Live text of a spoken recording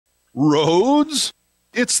Roads?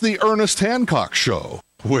 It's the Ernest Hancock Show.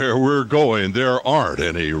 Where we're going, there aren't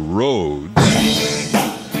any roads.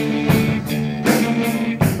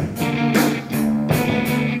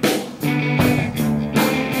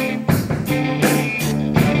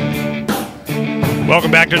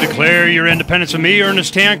 Welcome back to Declare Your Independence with me,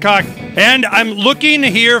 Ernest Hancock. And I'm looking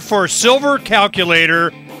here for Silver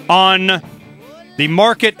Calculator on the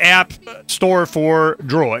Market app store for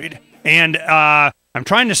Droid. And I'm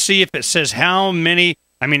trying to see if it says how many.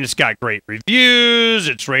 I mean, it's got great reviews.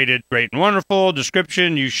 It's rated great and wonderful.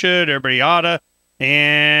 Description, you should. Everybody oughta.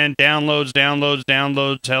 And downloads.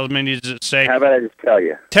 How many does it say? How about I just tell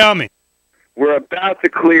you? Tell me. We're about to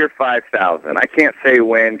clear 5,000. I can't say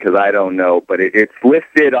when because I don't know, but it's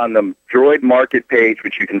listed on the Droid Market page,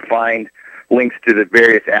 which you can find links to the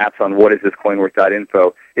various apps on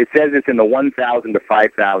whatisthiscoinworth.info. It says it's in the 1,000 to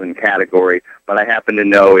 5,000 category, but I happen to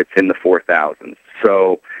know it's in the 4,000s.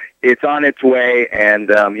 So it's on its way,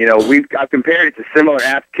 and I've compared it to similar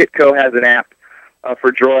apps. Kitco has an app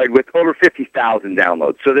for Droid with over 50,000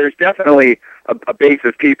 downloads. So there's definitely a base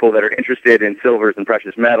of people that are interested in silvers and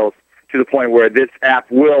precious metals, to the point where this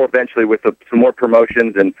app will eventually, with some more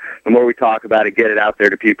promotions and the more we talk about it, get it out there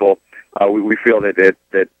to people. We feel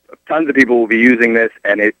that tons of people will be using this,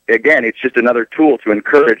 and it's just another tool to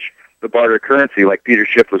encourage the barter currency, like Peter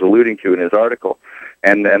Schiff was alluding to in his article.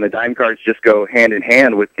 And the dime cards just go hand in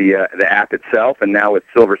hand with the app itself, and now with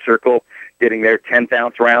Silver Circle getting their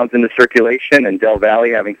 10th-ounce rounds into circulation, and Del Valle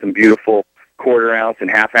having some beautiful quarter-ounce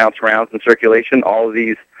and half-ounce rounds in circulation. All of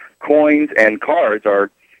these coins and cards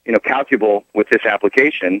are calculable with this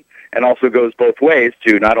application, and also goes both ways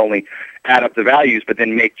to not only add up the values, but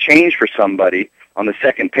then make change for somebody. On the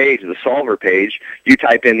second page, the solver page, you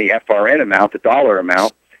type in the FRN amount, the dollar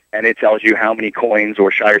amount, and it tells you how many coins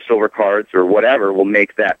or Shire silver cards or whatever will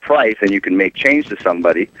make that price, and you can make change to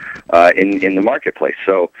somebody in the marketplace.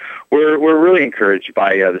 So we're really encouraged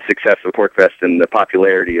by the success of Porcfest and the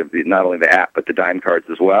popularity of not only the app, but the dime cards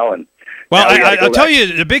as well. And well, I'll tell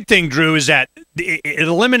you, the big thing, Drew, is that it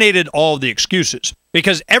eliminated all of the excuses.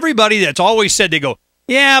 Because everybody that's always said, they go,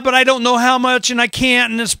 yeah, but I don't know how much, and I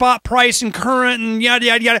can't, and the spot price and current, and yada,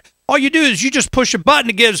 yada, yada. All you do is you just push a button,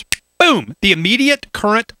 it gives, boom, the immediate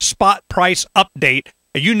current spot price update.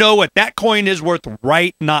 And you know what that coin is worth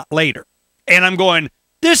right, not later. And I'm going,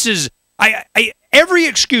 this is, every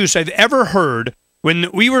excuse I've ever heard when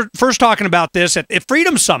we were first talking about this at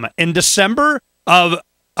Freedom Summit in December of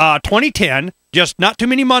 2010, just not too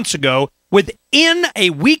many months ago, within a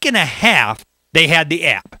week and a half, they had the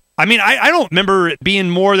app. I mean, I don't remember it being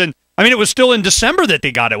more than, it was still in December that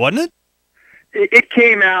they got it, wasn't it? It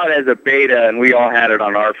came out as a beta, and we all had it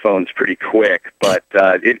on our phones pretty quick, but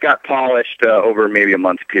it got polished over maybe a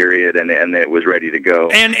month period, and it was ready to go.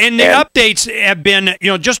 And the updates have been,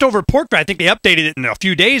 just over Porcfest. I think they updated it in a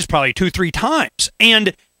few days, probably 2-3 times.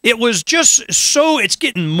 And it was just so, it's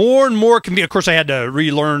getting more and more convenient. Of course, I had to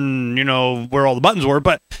relearn, where all the buttons were,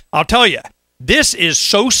 but I'll tell you, this is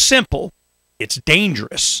so simple, it's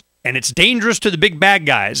dangerous. And it's dangerous to the big bad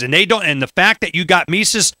guys. And the fact that you got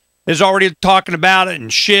Mises is already talking about it,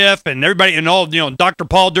 and Schiff, and everybody, and all, Dr.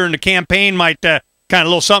 Paul during the campaign might kind of a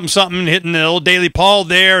little something, hitting the old Daily Paul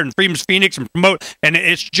there, and Freedom's Phoenix, and promote, and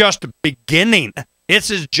it's just beginning.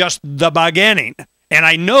 This is just the beginning. And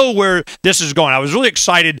I know where this is going. I was really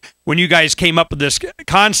excited when you guys came up with this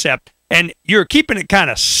concept, and you're keeping it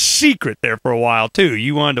kind of secret there for a while, too.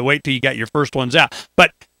 You wanted to wait till you got your first ones out.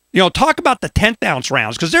 But, talk about the 10th ounce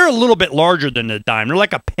rounds, because they're a little bit larger than the dime. They're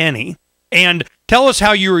like a penny. And tell us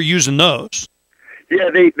how you were using those. Yeah,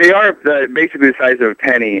 they are basically the size of a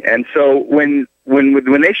penny. And so when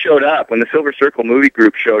they showed up, when the Silver Circle movie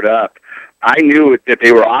group showed up, I knew that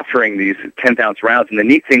they were offering these 10th-ounce rounds. And the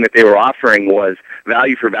neat thing that they were offering was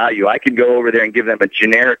value for value. I could go over there and give them a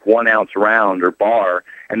generic 1-ounce round or bar,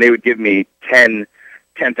 and they would give me 10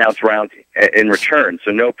 10th-ounce rounds in return,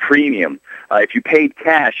 so no premium. If you paid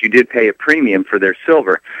cash, you did pay a premium for their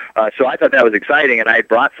silver. So I thought that was exciting, and I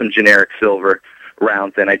brought some generic silver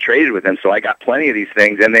rounds, and I traded with them, so I got plenty of these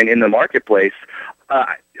things. And then in the marketplace,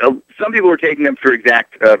 some people were taking them for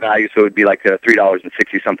exact value, so it would be like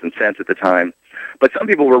 $3.60-something at the time. But some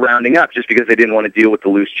people were rounding up just because they didn't want to deal with the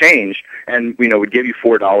loose change, and would give you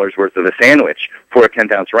 $4 worth of a sandwich for a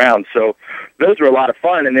 10th-ounce round. So those were a lot of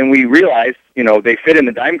fun. And then we realized, they fit in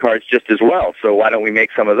the dime cards just as well. So why don't we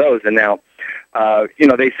make some of those? And now,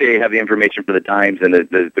 they say have the information for the dimes and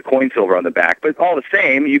the coin silver on the back, but all the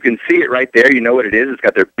same, you can see it right there. You know what it is. It's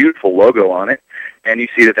got their beautiful logo on it, and you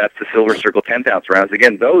see that that's the Silver Circle 10th-ounce rounds.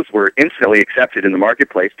 Again, those were instantly accepted in the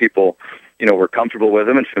marketplace. People, were comfortable with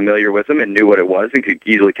them and familiar with them and knew what it was and could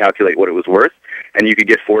easily calculate what it was worth. and you could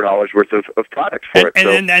get $4 worth of products for it.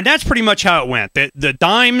 And that's pretty much how it went. The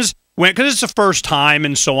dimes went, because it's the first time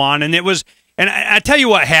and so on, and it was. And I tell you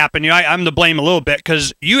what happened. I'm to blame a little bit,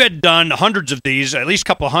 because you had done hundreds of these, at least a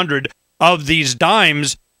couple hundred of these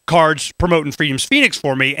dimes cards promoting Freedom's Phoenix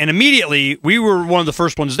for me, and immediately we were one of the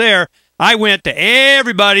first ones there. I went to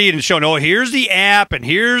everybody and showed, oh, here's the app, and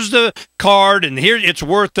here's the card, and here it's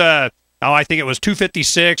worth I think it was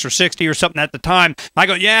 $256 or $60 or something at the time. I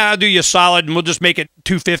go, yeah, I'll do you a solid, and we'll just make it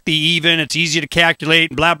 $250 even. It's easy to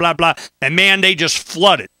calculate, and blah blah blah. And man, they just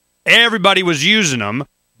flooded. Everybody was using them,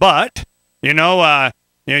 but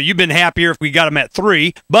you've been happier if we got them at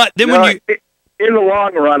 3. But then in the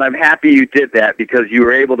long run, I'm happy you did that, because you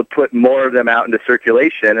were able to put more of them out into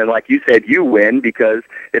circulation. And like you said, you win because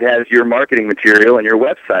it has your marketing material and your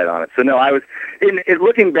website on it. So no, I was in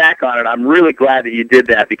looking back on it, I'm really glad that you did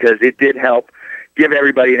that, because it did help give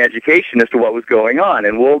everybody an education as to what was going on.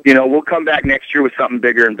 And we'll come back next year with something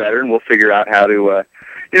bigger and better, and we'll figure out how to.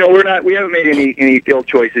 We haven't made any ill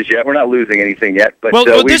choices yet. We're not losing anything yet. But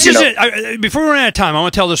this is it. Before we run out of time, I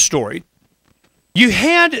want to tell this story. You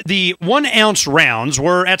had the 1 ounce rounds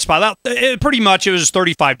were at spot. Pretty much it was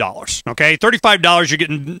 $35. Okay, $35. You're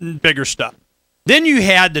getting bigger stuff. Then you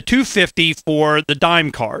had the $250 for the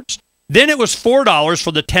dime cards. Then it was $4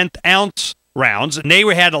 for the 10th ounce rounds, and they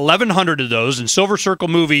had 1,100 of those. And Silver Circle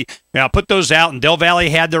Movie put those out, and Del Valle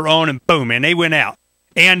had their own, and boom, and they went out.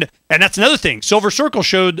 And that's another thing. Silver Circle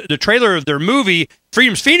showed the trailer of their movie.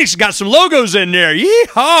 Freedom's Phoenix got some logos in there.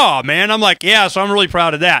 Yeehaw, man! I'm like, yeah. So I'm really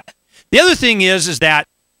proud of that. The other thing is that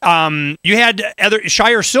you had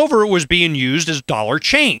Shire Silver was being used as dollar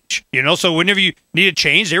change. So whenever you needed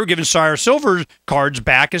change, they were giving Shire Silver cards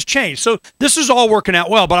back as change. So this is all working out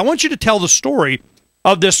well. But I want you to tell the story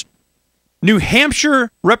of this New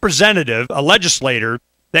Hampshire representative, a legislator,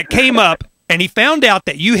 that came up, and he found out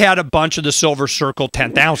that you had a bunch of the Silver Circle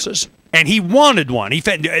 10th ounces. And he wanted one.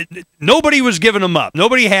 Nobody was giving them up.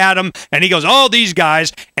 Nobody had them. And he goes, oh, these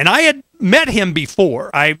guys. And I had met him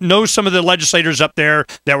before. I know some of the legislators up there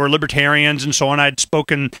that were libertarians and so on. I'd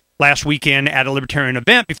spoken last weekend at a libertarian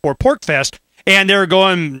event before Porcfest. And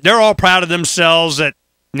they're all proud of themselves that,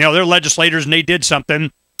 they're legislators and they did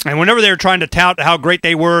something. And whenever they were trying to tout how great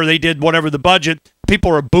they were, they did whatever the budget,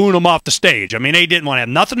 people were booing them off the stage. I mean, they didn't want to have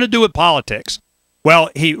nothing to do with politics.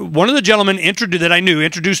 Well, one of the gentlemen that I knew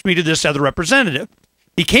introduced me to this other representative.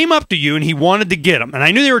 He came up to you and he wanted to get them, and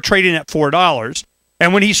I knew they were trading at $4.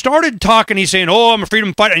 And when he started talking, he's saying, "Oh, I'm a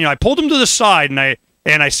freedom fighter," and I pulled him to the side and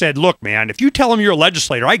I said, "Look, man, if you tell them you're a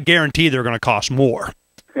legislator, I guarantee they're going to cost more."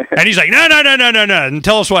 And he's like, "No," and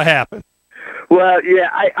tell us what happened. Well, yeah,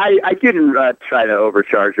 I didn't try to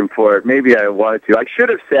overcharge him for it. Maybe I wanted to. I should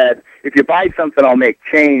have said, if you buy something, I'll make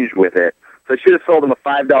change with it. So I should have sold him a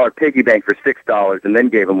 $5 piggy bank for $6 and then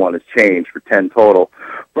gave him one as change for $10 total.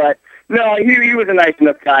 But no, he was a nice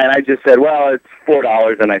enough guy, and I just said, well, it's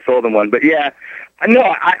 $4, and I sold him one. But yeah,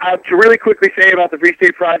 I to really quickly say about the Free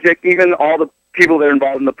State Project, even all the people that are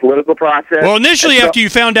involved in the political process. Well, initially, after you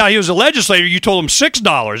found out he was a legislator, you told him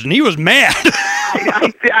 $6, and he was mad.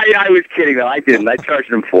 I was kidding, though. I didn't. I charged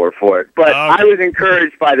him for it. But okay. I was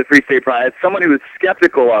encouraged by the Free State Project. As someone who was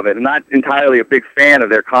skeptical of it and not entirely a big fan of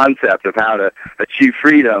their concept of how to achieve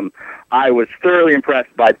freedom, I was thoroughly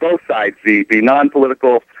impressed by both sides, the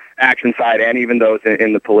non-political action side and even those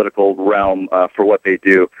in the political realm for what they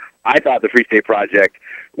do. I thought the Free State Project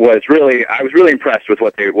I was really impressed with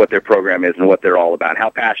what their program is and what they're all about, how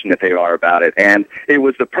passionate they are about it. And it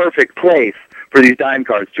was the perfect place for these dime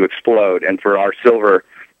cards to explode and for our silver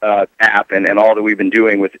app and all that we've been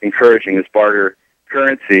doing with encouraging this barter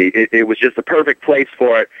currency. It was just the perfect place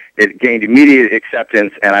for it. It gained immediate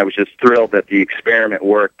acceptance, and I was just thrilled that the experiment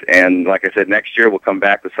worked. And like I said, next year we'll come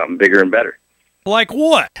back with something bigger and better. Like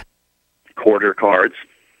what? Quarter cards.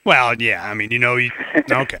 Well, yeah, I mean,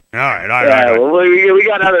 okay. All right. Well, we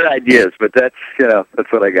got other ideas, but that's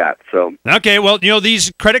what I got. So okay, well,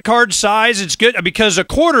 these credit card size, it's good because a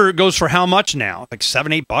quarter goes for how much now? Like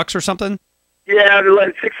 $7-8 or something? Yeah,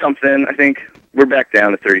 like $6 something. I think we're back down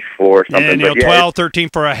to 34 or something. And 12, 13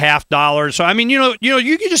 for a $50. So I mean, you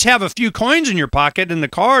can just have a few coins in your pocket and the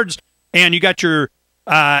cards, and you got your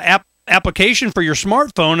application for your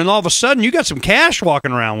smartphone, and all of a sudden you got some cash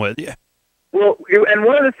walking around with you. Well, and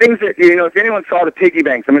one of the things that, if anyone saw the piggy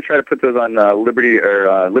banks, I'm going to try to put those on Liberty or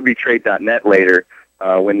libertytrade.net later,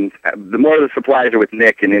 when the more of the supplies are with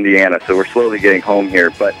Nick in Indiana, so we're slowly getting home here.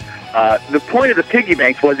 But the point of the piggy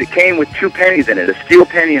banks was it came with 2 pennies in it, a steel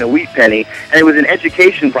penny and a wheat penny, and it was an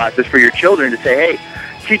education process for your children to say, hey,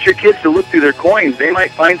 teach your kids to look through their coins. They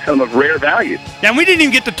might find some of rare value. Now, we didn't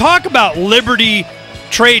even get to talk about Liberty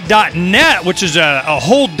freetrade.net, which is a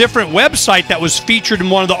whole different website that was featured in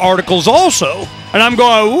one of the articles also. And I'm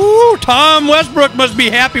going, ooh, Tom Westbrook must be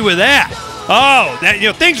happy with that. Oh,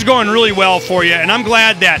 things are going really well for you, and I'm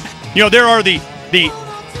glad that there are the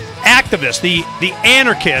activists, the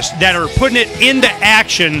anarchists that are putting it into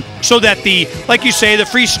action so that like you say, the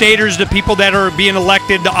free staters, the people that are being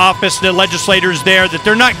elected to office, the legislators there, that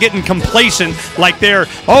they're not getting complacent like they're,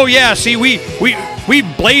 oh yeah, see, we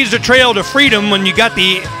blazed a trail to freedom when you got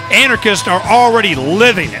the anarchists are already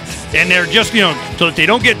living it. And they're just, so that they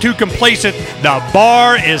don't get too complacent, the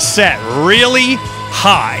bar is set really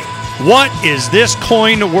high.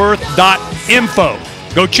 Whatisthiscoinworth.info.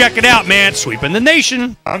 Go check it out, man. Sweeping the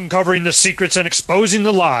nation. Uncovering the secrets and exposing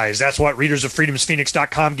the lies. That's what readers of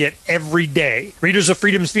freedomsphoenix.com get every day. Readers of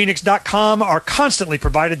freedomsphoenix.com are constantly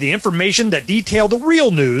provided the information that detail the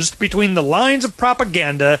real news between the lines of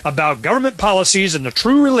propaganda about government policies and the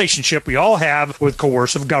true relationship we all have with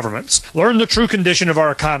coercive governments. Learn the true condition of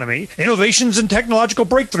our economy, innovations and technological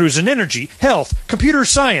breakthroughs in energy, health, computer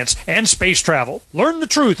science, and space travel. Learn the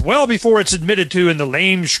truth well before it's admitted to in the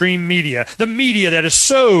mainstream media, the media that is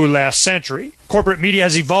so last century. Corporate media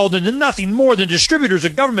has evolved into nothing more than distributors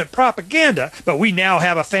of government propaganda, but we now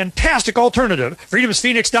have a fantastic alternative.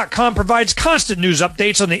 FreedomsPhoenix.com provides constant news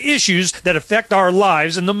updates on the issues that affect our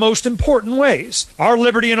lives in the most important ways. Our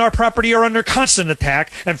liberty and our property are under constant attack,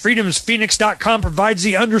 and FreedomsPhoenix.com provides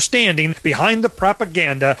the understanding behind the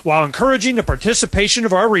propaganda while encouraging the participation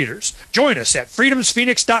of our readers. Join us at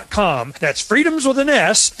FreedomsPhoenix.com. That's freedoms with an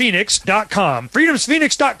S, Phoenix.com.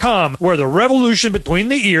 FreedomsPhoenix.com, where the revolution between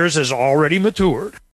the ears has already matured.